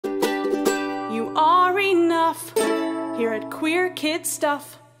here at Queer Kid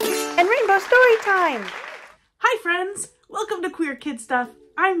Stuff and Rainbow Storytime. Hi friends, welcome to Queer Kid Stuff.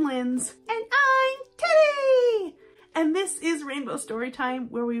 I'm Linz. And I'm Teddy. And this is Rainbow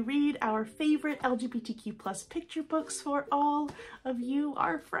Storytime, where we read our favorite LGBTQ plus picture books for all of you,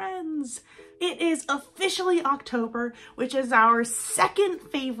 our friends. It is officially October, which is our second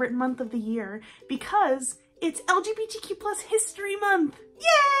favorite month of the year because it's LGBTQ plus History Month.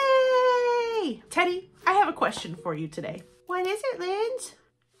 Yay! Teddy, I have a question for you today. What is it, Linz?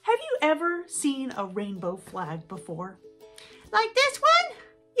 Have you ever seen a rainbow flag before? Like this one?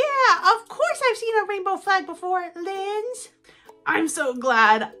 Yeah, of course I've seen a rainbow flag before, Linz. I'm so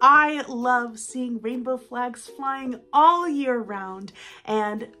glad. I love seeing rainbow flags flying all year round.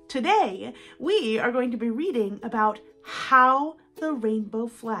 And today we are going to be reading about how the rainbow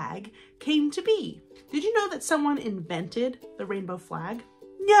flag came to be. Did you know that someone invented the rainbow flag?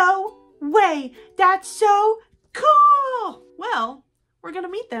 No way! That's so cool! Well, we're gonna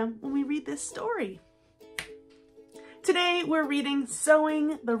meet them when we read this story. Today we're reading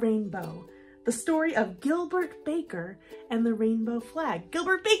Sewing the Rainbow, the story of Gilbert Baker and the rainbow flag.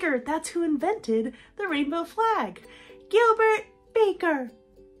 Gilbert Baker, that's who invented the rainbow flag. Gilbert Baker.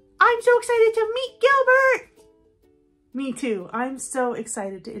 I'm so excited to meet Gilbert. Me too. I'm so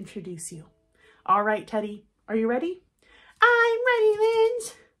excited to introduce you. All right, Teddy, are you ready? I'm ready,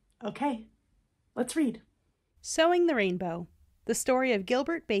 Linz. Okay, let's read. Sewing the Rainbow, the story of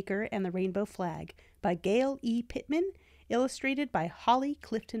Gilbert Baker and the rainbow flag by Gail E. Pittman, illustrated by Holly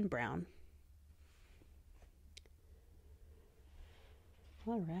Clifton Brown.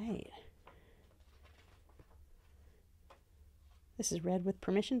 All right. This is read with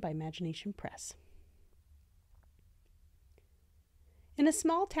permission by Imagination Press. In a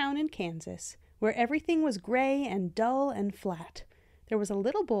small town in Kansas, where everything was gray and dull and flat, there was a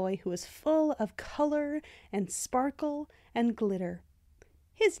little boy who was full of color and sparkle and glitter.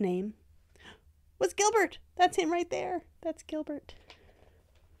 His name was Gilbert. That's him right there. That's Gilbert.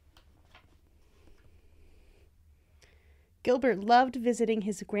 Gilbert loved visiting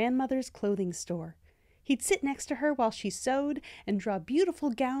his grandmother's clothing store. He'd sit next to her while she sewed and draw beautiful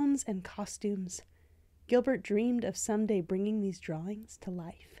gowns and costumes. Gilbert dreamed of someday bringing these drawings to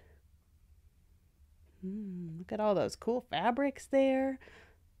life. Look at all those cool fabrics there.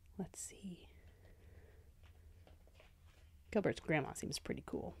 Let's see. Gilbert's grandma seems pretty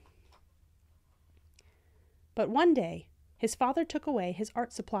cool. But one day, his father took away his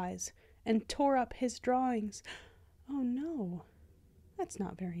art supplies and tore up his drawings. Oh no, that's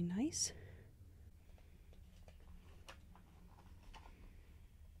not very nice.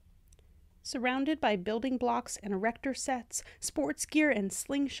 Surrounded by building blocks and erector sets, sports gear and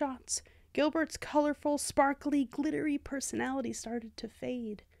slingshots, Gilbert's colorful, sparkly, glittery personality started to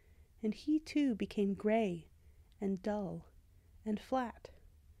fade, and he too became gray and dull and flat,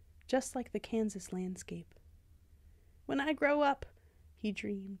 just like the Kansas landscape. When I grow up, he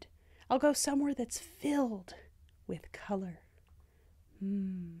dreamed, I'll go somewhere that's filled with color.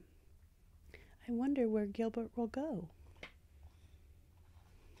 I wonder where Gilbert will go.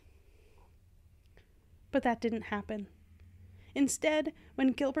 But that didn't happen. Instead,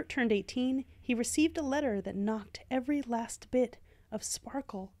 when Gilbert turned 18, he received a letter that knocked every last bit of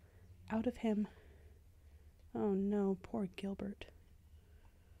sparkle out of him. Oh no, poor Gilbert.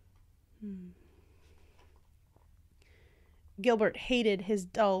 Gilbert hated his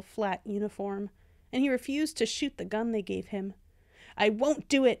dull, flat uniform, and he refused to shoot the gun they gave him. I won't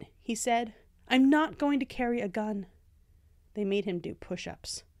do it, he said. I'm not going to carry a gun. They made him do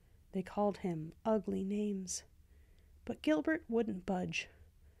push-ups. They called him ugly names. But Gilbert wouldn't budge.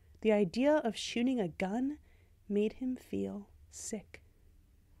 The idea of shooting a gun made him feel sick.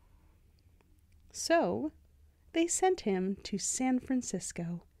 So, they sent him to San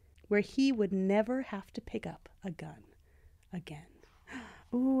Francisco, where he would never have to pick up a gun again.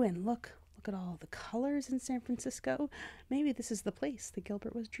 Ooh, and look at all the colors in San Francisco. Maybe this is the place that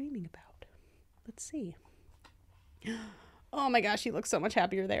Gilbert was dreaming about. Let's see. Oh my gosh, he looks so much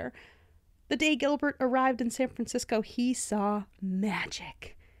happier there. The day Gilbert arrived in San Francisco, he saw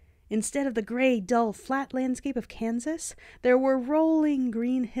magic. Instead of the gray, dull, flat landscape of Kansas, there were rolling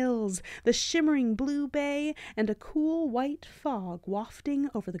green hills, the shimmering blue bay, and a cool white fog wafting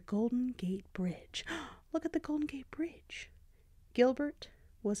over the Golden Gate Bridge. Look at the Golden Gate Bridge. Gilbert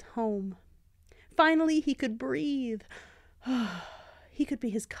was home. Finally, he could breathe. He could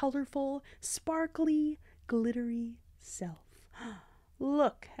be his colorful, sparkly, glittery self.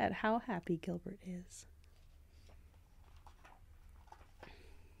 Look at how happy Gilbert is.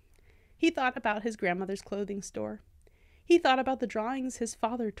 He thought about his grandmother's clothing store. He thought about the drawings his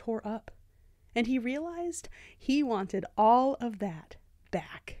father tore up. and he realized he wanted all of that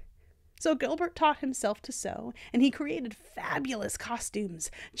back. So Gilbert taught himself to sew, and he created fabulous costumes,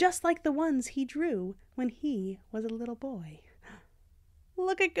 just like the ones he drew when he was a little boy.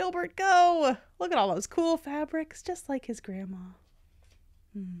 Look at Gilbert go! Look at all those cool fabrics, just like his grandma.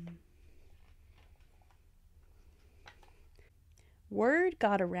 Word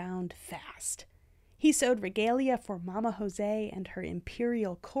got around fast. He sewed regalia for Mama Jose and her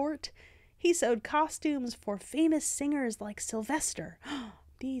imperial court. He sewed costumes for famous singers like Sylvester.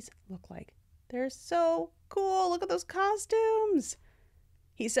 These look like they're so cool. Look at those costumes.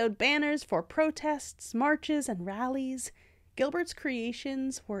 He sewed banners for protests, marches, and rallies. Gilbert's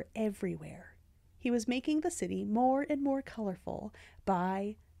creations were everywhere. He was making the city more and more colorful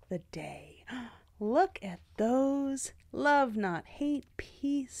by the day. Look at those. Love, not hate,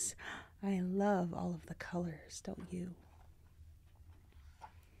 peace. I love all of the colors, don't you?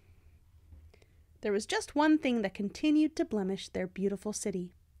 There was just one thing that continued to blemish their beautiful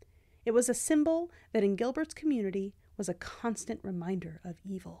city. It was a symbol that in Gilbert's community was a constant reminder of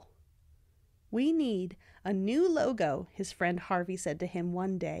evil. "We need a new logo," his friend Harvey said to him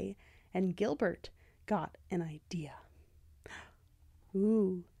one day, and Gilbert got an idea.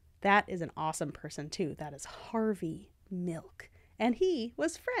 Ooh, that is an awesome person too. That is Harvey Milk. And he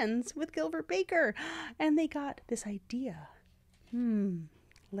was friends with Gilbert Baker, and they got this idea.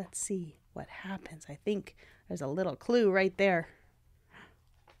 Let's see what happens. I think there's a little clue right there.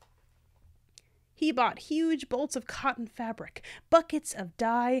 He bought huge bolts of cotton fabric, buckets of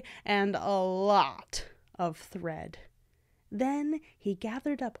dye, and a lot of thread. Then he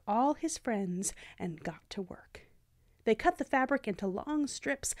gathered up all his friends and got to work. They cut the fabric into long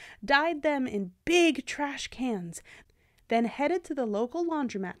strips, dyed them in big trash cans, then headed to the local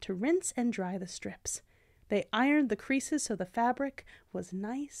laundromat to rinse and dry the strips. They ironed the creases so the fabric was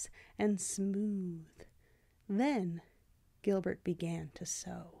nice and smooth. Then Gilbert began to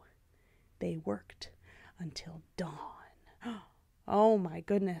sew. They worked until dawn. Oh my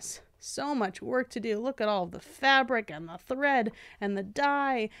goodness, so much work to do. Look at all the fabric and the thread and the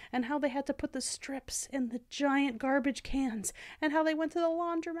dye, and how they had to put the strips in the giant garbage cans, and how they went to the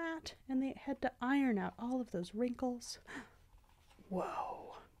laundromat and they had to iron out all of those wrinkles.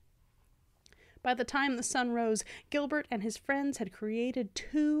 Whoa. By the time the sun rose, Gilbert and his friends had created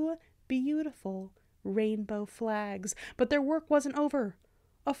 2 beautiful rainbow flags, but their work wasn't over.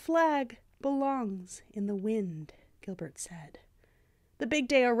 A flag belongs in the wind, Gilbert said. The big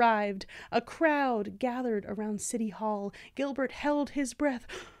day arrived. A crowd gathered around City Hall. Gilbert held his breath.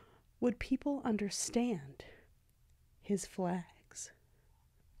 Would people understand his flags?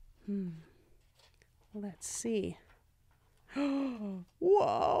 Let's see.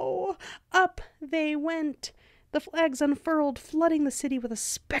 Whoa! Up they went. The flags unfurled, flooding the city with a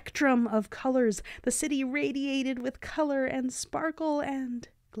spectrum of colors. The city radiated with color and sparkle and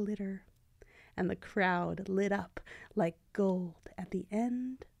glitter. And the crowd lit up like gold at the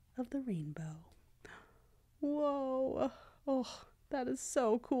end of the rainbow. Whoa! Oh, that is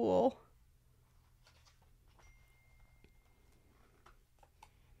so cool.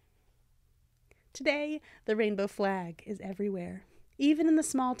 Today, the rainbow flag is everywhere, even in the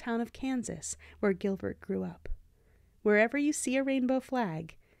small town of Kansas, where Gilbert grew up. Wherever you see a rainbow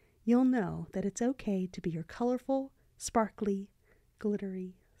flag, you'll know that it's okay to be your colorful, sparkly,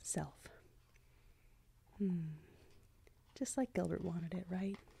 glittery self. Just like Gilbert wanted it,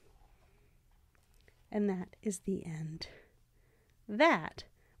 right? And that is the end. That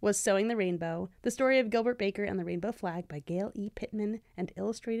was Sewing the Rainbow, the story of Gilbert Baker and the Rainbow Flag by Gail E. Pittman and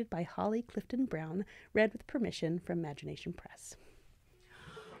illustrated by Holly Clifton Brown, read with permission from Imagination Press.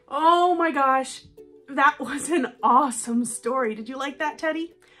 Oh my gosh, that was an awesome story. Did you like that,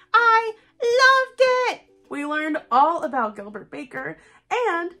 Teddy? I loved it! We learned all about Gilbert Baker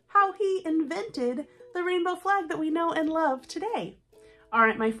and how he invented the rainbow flag that we know and love today. All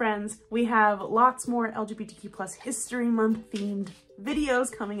right, my friends, we have lots more LGBTQ plus History Month themed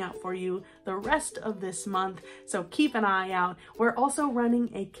videos coming out for you the rest of this month, so keep an eye out. We're also running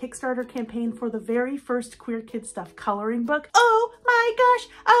a Kickstarter campaign for the very first Queer Kid Stuff coloring book. Oh my gosh,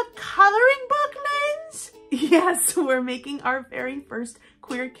 a coloring book, Linz? Yes, we're making our very first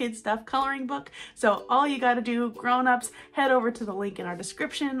Queer Kid Stuff coloring book. So all you gotta do, grown-ups, head over to the link in our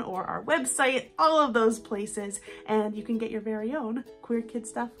description or our website, all of those places, and you can get your very own Queer Kid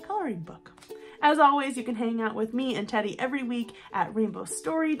Stuff coloring book. As always, you can hang out with me and Teddy every week at Rainbow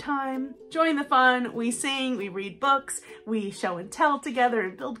Storytime. Join the fun. We sing, we read books, we show and tell together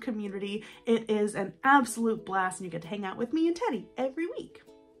and build community. It is an absolute blast, and you get to hang out with me and Teddy every week.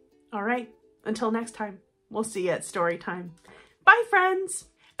 All right, until next time, we'll see you at Storytime. Bye, friends.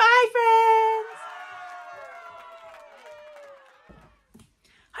 Bye, friends.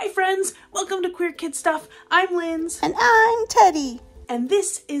 Hi friends, welcome to Queer Kid Stuff. I'm Linz. And I'm Teddy. And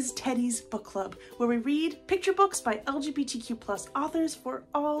this is Teddy's Book Club, where we read picture books by LGBTQ+ authors for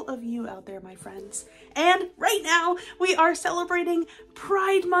all of you out there, my friends. And right now, we are celebrating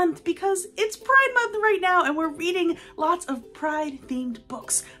Pride Month because it's Pride Month right now, and we're reading lots of Pride-themed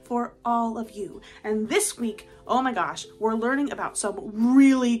books for all of you. And this week, oh my gosh, we're learning about some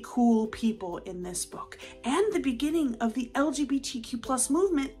really cool people in this book and the beginning of the LGBTQ+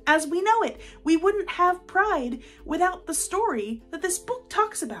 movement as we know it. We wouldn't have Pride without the story that this book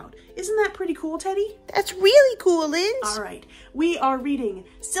talks about. Isn't that pretty cool, Teddy? That's really cool, Linz. All right, we are reading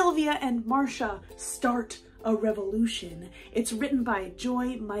Sylvia and Marcia Start a Revolution. It's written by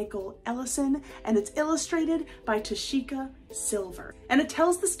Joy Michael Ellison and it's illustrated by Tashika Silver. And it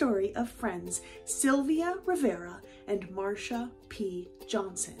tells the story of friends Sylvia Rivera and Marcia P.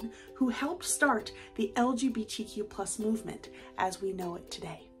 Johnson, who helped start the LGBTQ+ movement as we know it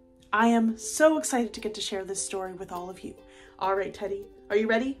today. I am so excited to get to share this story with all of you. All right, Teddy, are you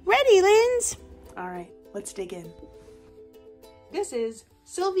ready? Ready, Linz. All right, let's dig in. This is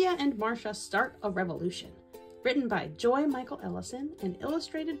Sylvia and Marcia Start a Revolution, written by Joy Michael Ellison and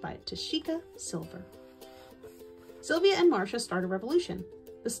illustrated by Tashika Silver. Sylvia and Marcia Start a Revolution,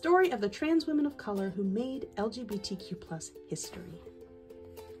 the story of the trans women of color who made LGBTQ+ history.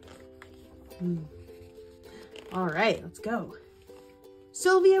 All right, let's go.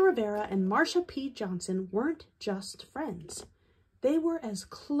 Sylvia Rivera and Marcia P. Johnson weren't just friends. They were as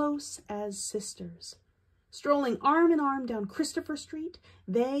close as sisters. Strolling arm in arm down Christopher Street,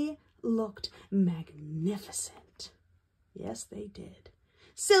 they looked magnificent. Yes, they did.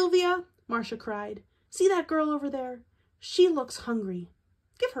 "Sylvia," Marcia cried, "see that girl over there? She looks hungry.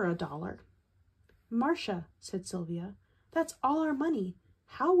 Give her $1. "Marcia," said Sylvia, "that's all our money.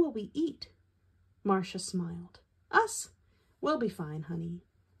 How will we eat?" Marcia smiled. "Us? We'll be fine, honey."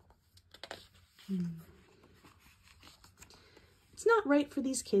 "It's not right for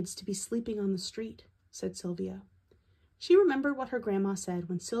these kids to be sleeping on the street," said Sylvia. She remembered what her grandma said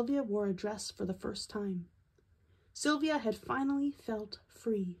when Sylvia wore a dress for the first time. Sylvia had finally felt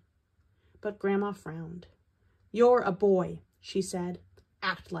free. But Grandma frowned. "You're a boy," she said.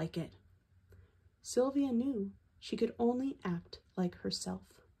 "Act like it." Sylvia knew she could only act like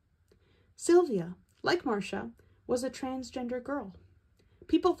herself. Sylvia, like Marcia, was a transgender girl.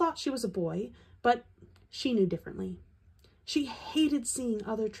 People thought she was a boy, but she knew differently. She hated seeing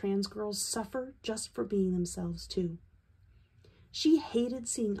other trans girls suffer just for being themselves too. She hated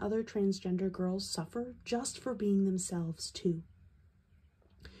seeing other transgender girls suffer just for being themselves too.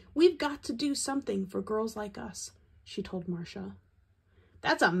 "We've got to do something for girls like us," she told Marcia.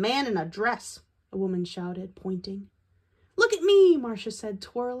 "That's a man in a dress," a woman shouted, pointing. "Look at me," Marcia said,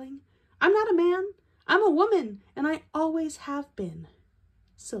 twirling. "I'm not a man. I'm a woman, and I always have been."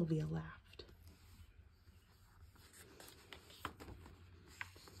 Sylvia laughed.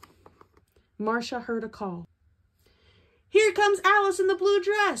 Marcia heard a call. "Here comes Alice in the blue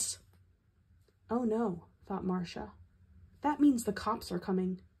dress!" "Oh no," thought Marcia. "That means the cops are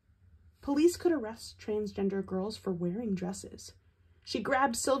coming." Police could arrest transgender girls for wearing dresses. She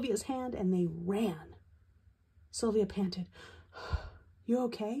grabbed Sylvia's hand and they ran. Sylvia panted. "You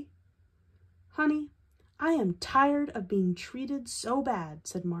okay?" "Honey, I am tired of being treated so bad,"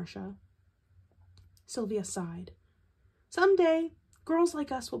 said Marcia. Sylvia sighed. "Someday, girls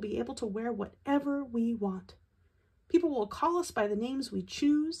like us will be able to wear whatever we want. People will call us by the names we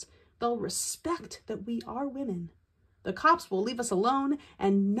choose. They'll respect that we are women. The cops will leave us alone,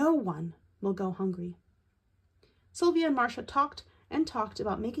 and no one will go hungry." Sylvia and Marcia talked and talked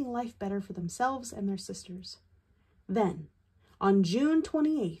about making life better for themselves and their sisters. Then, on June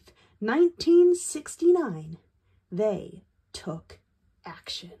 28th, 1969, they took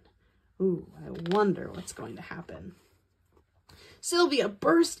action. Ooh, I wonder what's going to happen. Sylvia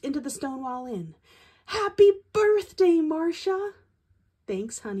burst into the Stonewall Inn. "Happy birthday, Marcia!"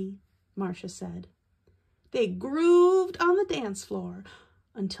 "Thanks, honey," Marcia said. They grooved on the dance floor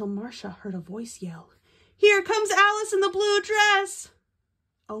until Marcia heard a voice yell, "Here comes Alice in the blue dress!"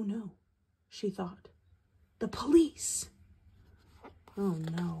 "Oh no," she thought. "The police!" "Oh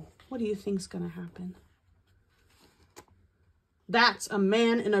no, what do you think's gonna happen?" "That's a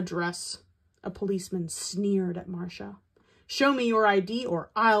man in a dress," a policeman sneered at Marcia. "Show me your ID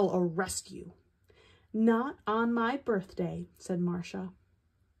or I'll arrest you." "Not on my birthday," said Marcia.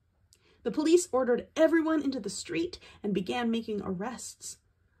 The police ordered everyone into the street and began making arrests.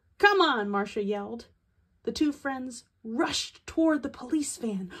 "Come on," Marcia yelled. The two friends rushed toward the police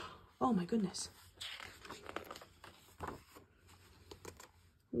van. Oh my goodness.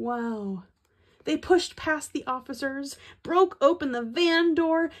 Wow. They pushed past the officers, broke open the van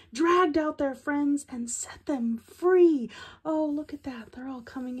door, dragged out their friends, and set them free. Oh, look at that. They're all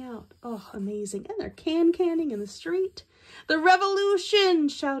coming out. Oh, amazing. And they're canning in the street. The revolution,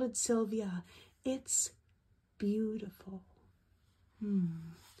 shouted Sylvia. It's beautiful.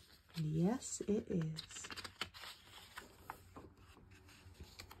 Yes, it is.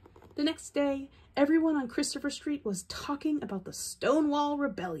 The next day, everyone on Christopher Street was talking about the Stonewall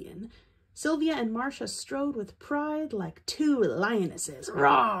Rebellion. Sylvia and Marcia strode with pride like two lionesses,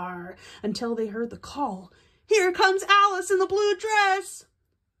 roar, until they heard the call. Here comes Alice in the blue dress!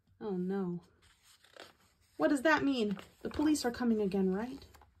 Oh no. What does that mean? The police are coming again, right?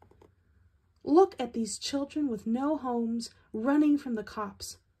 Look at these children with no homes running from the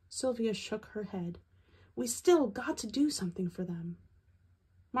cops. Sylvia shook her head. We still got to do something for them.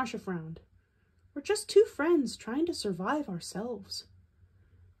 Marcia frowned. We're just two friends trying to survive ourselves.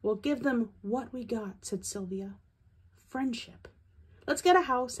 We'll give them what we got, said Sylvia. Friendship. Let's get a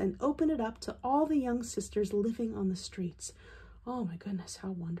house and open it up to all the young sisters living on the streets. Oh my goodness, how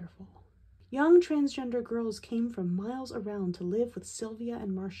wonderful. Young transgender girls came from miles around to live with Sylvia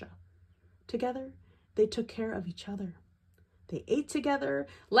and Marcia. Together, they took care of each other. They ate together,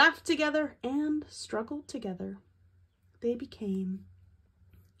 laughed together, and struggled together. They became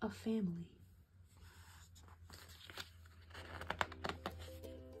a family.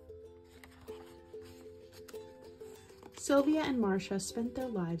 Sylvia and Marcia spent their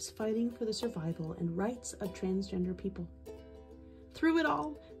lives fighting for the survival and rights of transgender people. Through it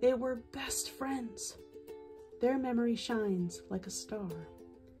all, they were best friends. Their memory shines like a star,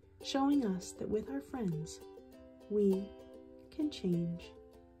 showing us that with our friends, we can change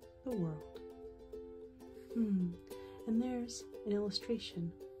the world. And there's an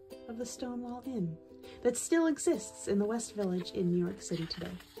illustration of the Stonewall Inn that still exists in the West Village in New York City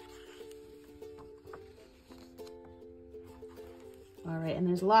today. All right, and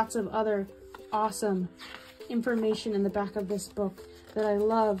there's lots of other awesome information in the back of this book that I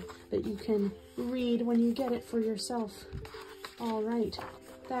love that you can read when you get it for yourself. All right,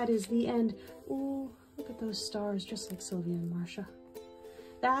 that is the end. Ooh, look at those stars, just like Sylvia and Marcia.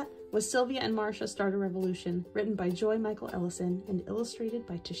 That was Sylvia and Marcia Start a Revolution, written by Joy Michael Ellison and illustrated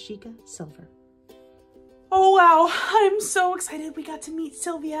by Tashika Silver. Oh wow, I'm so excited we got to meet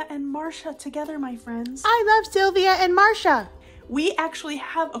Sylvia and Marcia together, my friends. I love Sylvia and Marcia. We actually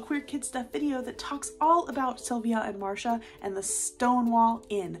have a Queer Kid Stuff video that talks all about Sylvia and Marcia and the Stonewall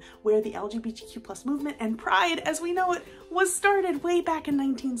Inn, where the LGBTQ+ movement and Pride, as we know it, was started way back in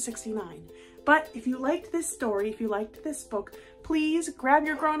 1969. But if you liked this story, if you liked this book, please grab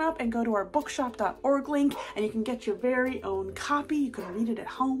your grown-up and go to our bookshop.org link and you can get your very own copy. You can read it at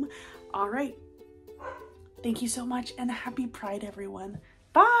home. All right. Thank you so much and happy Pride, everyone.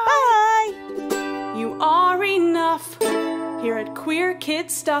 Bye! Bye! You are enough here at Queer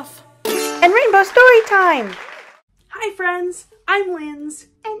Kid Stuff. And Rainbow Storytime! Hi friends, I'm Linz.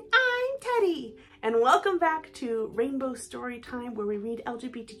 And I'm Teddy. And welcome back to Rainbow Storytime, where we read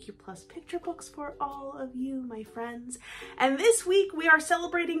LGBTQ+ picture books for all of you, my friends. And this week we are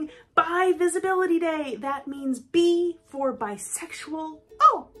celebrating Bi Visibility Day. That means B for bisexual.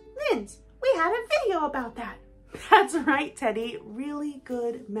 Oh, Linz, we had a video about that. That's right, Teddy. Really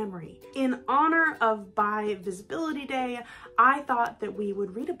good memory. In honor of Bi Visibility Day, I thought that we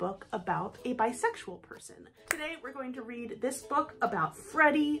would read a book about a bisexual person. Today, we're going to read this book about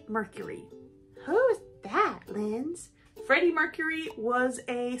Freddie Mercury. Who's that, Linz? Freddie Mercury was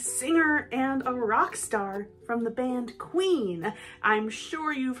a singer and a rock star from the band Queen. I'm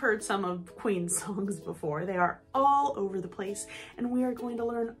sure you've heard some of Queen's songs before. They are all over the place, and we are going to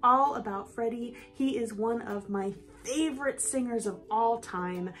learn all about Freddie. He is one of my favorite singers of all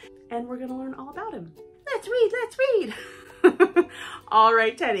time, and we're going to learn all about him. Let's read! All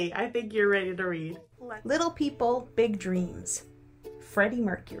right, Teddy, I think you're ready to read. Little People, Big Dreams. Freddie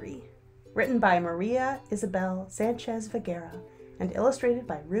Mercury. Written by Maria Isabel Sanchez Vergara and illustrated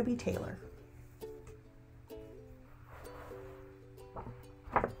by Ruby Taylor.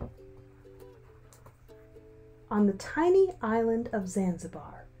 On the tiny island of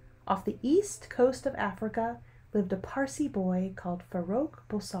Zanzibar, off the east coast of Africa, lived a Parsi boy called Farokh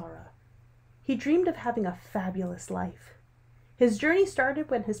Bulsara. He dreamed of having a fabulous life. His journey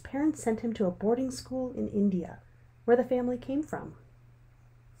started when his parents sent him to a boarding school in India, where the family came from.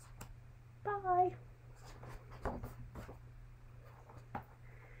 Bye.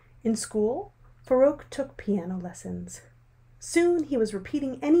 In school, Farokh took piano lessons. Soon he was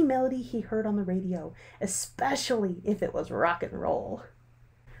repeating any melody he heard on the radio, especially if it was rock and roll.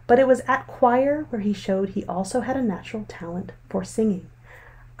 But it was at choir where he showed he also had a natural talent for singing.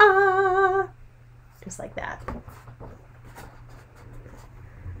 Ah, just like that.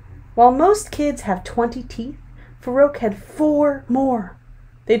 While most kids have 20 teeth, Farouk had 4 more.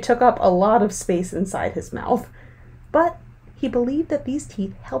 They took up a lot of space inside his mouth, but he believed that these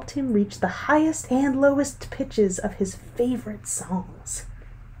teeth helped him reach the highest and lowest pitches of his favorite songs.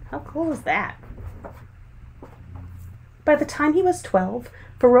 How cool is that? By the time he was 12,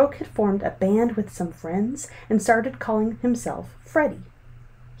 Farouk had formed a band with some friends and started calling himself Freddie.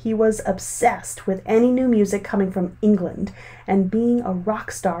 He was obsessed with any new music coming from England, and being a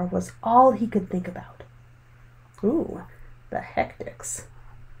rock star was all he could think about. Ooh, the Hectics.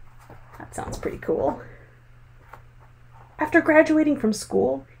 That sounds pretty cool. After graduating from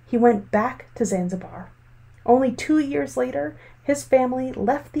school, he went back to Zanzibar. Only 2 years later, his family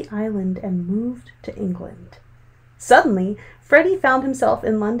left the island and moved to England. Suddenly, Freddie found himself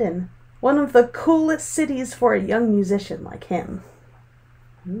in London, one of the coolest cities for a young musician like him.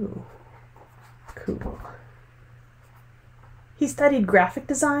 Ooh, cool. He studied graphic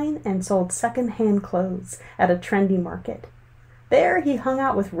design and sold second-hand clothes at a trendy market. There he hung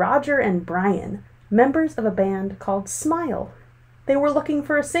out with Roger and Brian, members of a band called Smile. They were looking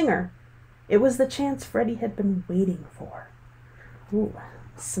for a singer. It was the chance Freddie had been waiting for. Ooh,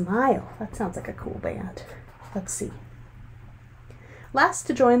 Smile. That sounds like a cool band. Let's see. Last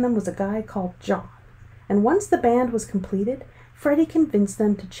to join them was a guy called John, and once the band was completed, Freddie convinced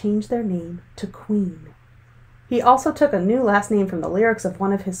them to change their name to Queen. He also took a new last name from the lyrics of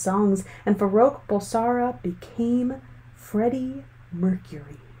one of his songs, and Farouk Bulsara became Freddie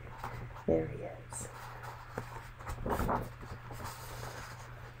Mercury. There he is.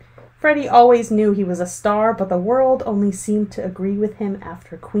 Freddie always knew he was a star, but the world only seemed to agree with him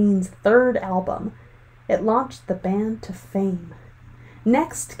after Queen's 3rd album. It launched the band to fame.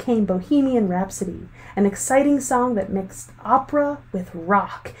 Next came Bohemian Rhapsody, an exciting song that mixed opera with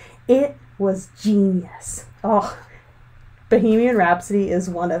rock. It was genius. Oh, Bohemian Rhapsody is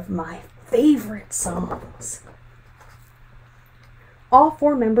one of my favorite songs. All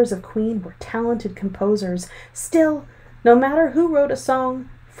 4 members of Queen were talented composers. Still, no matter who wrote a song,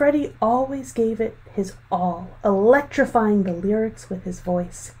 Freddie always gave it his all, electrifying the lyrics with his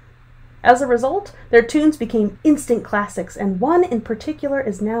voice. As a result, their tunes became instant classics, and one in particular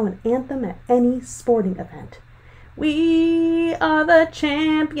is now an anthem at any sporting event. We are the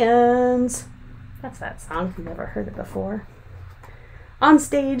champions. That's that song if you've never heard it before. On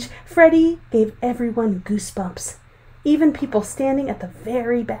stage, Freddie gave everyone goosebumps. Even people standing at the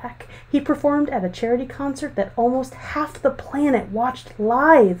very back. He performed at a charity concert that almost half the planet watched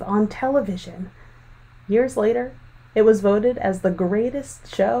live on television. Years later, it was voted as the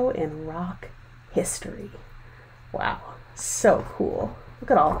greatest show in rock history. Wow, so cool.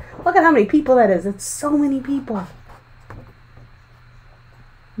 Look at how many people that is. It's so many people.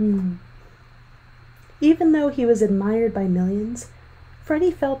 Even though he was admired by millions,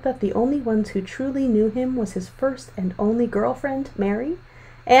 Freddie felt that the only ones who truly knew him was his first and only girlfriend, Mary,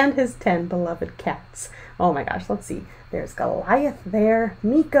 and his 10 beloved cats. Oh my gosh, let's see. There's Goliath there,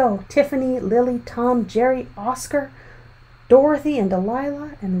 Miko, Tiffany, Lily, Tom, Jerry, Oscar, Dorothy, and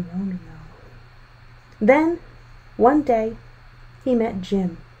Delilah, and Romeo. Then, one day, he met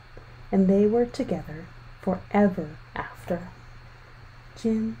Jim, and they were together forever after.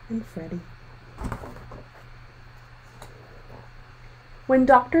 Jim and Freddie. When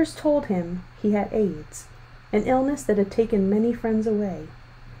doctors told him he had AIDS, an illness that had taken many friends away,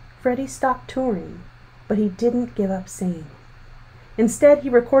 Freddie stopped touring, but he didn't give up singing. Instead, he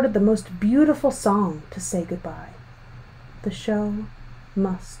recorded the most beautiful song to say goodbye. The show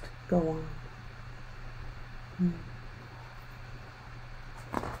must go on.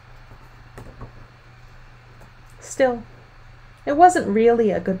 Still, it wasn't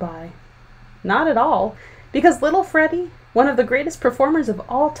really a goodbye. Not at all, because little Freddie, one of the greatest performers of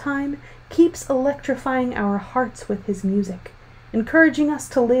all time, keeps electrifying our hearts with his music, encouraging us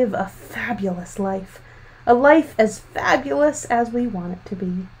to live a fabulous life, a life as fabulous as we want it to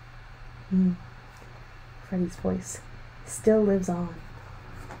be. Freddie's voice still lives on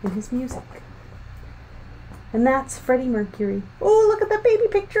in his music. And that's Freddie Mercury. Oh, look at the baby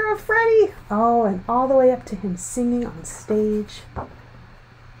picture of Freddie! Oh, and all the way up to him singing on stage.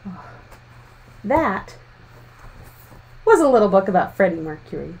 Oh. That was a little book about Freddie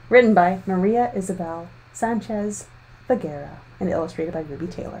Mercury, written by Maria Isabel Sanchez Vergara and illustrated by Ruby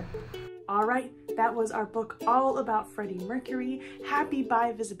Taylor. All right, That was our book all about Freddie Mercury. Happy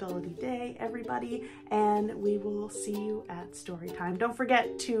Bi Visibility Day, everybody, and we will see you at Storytime. Don't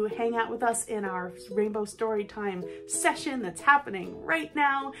forget to hang out with us in our Rainbow Storytime session that's happening right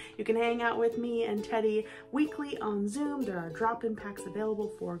now. You can hang out with me and Teddy weekly on Zoom. There are drop-in packs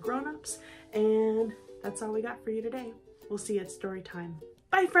available for grown-ups, and that's all we got for you today. We'll see you at Storytime.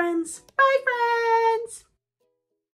 Bye, friends! Bye, friends!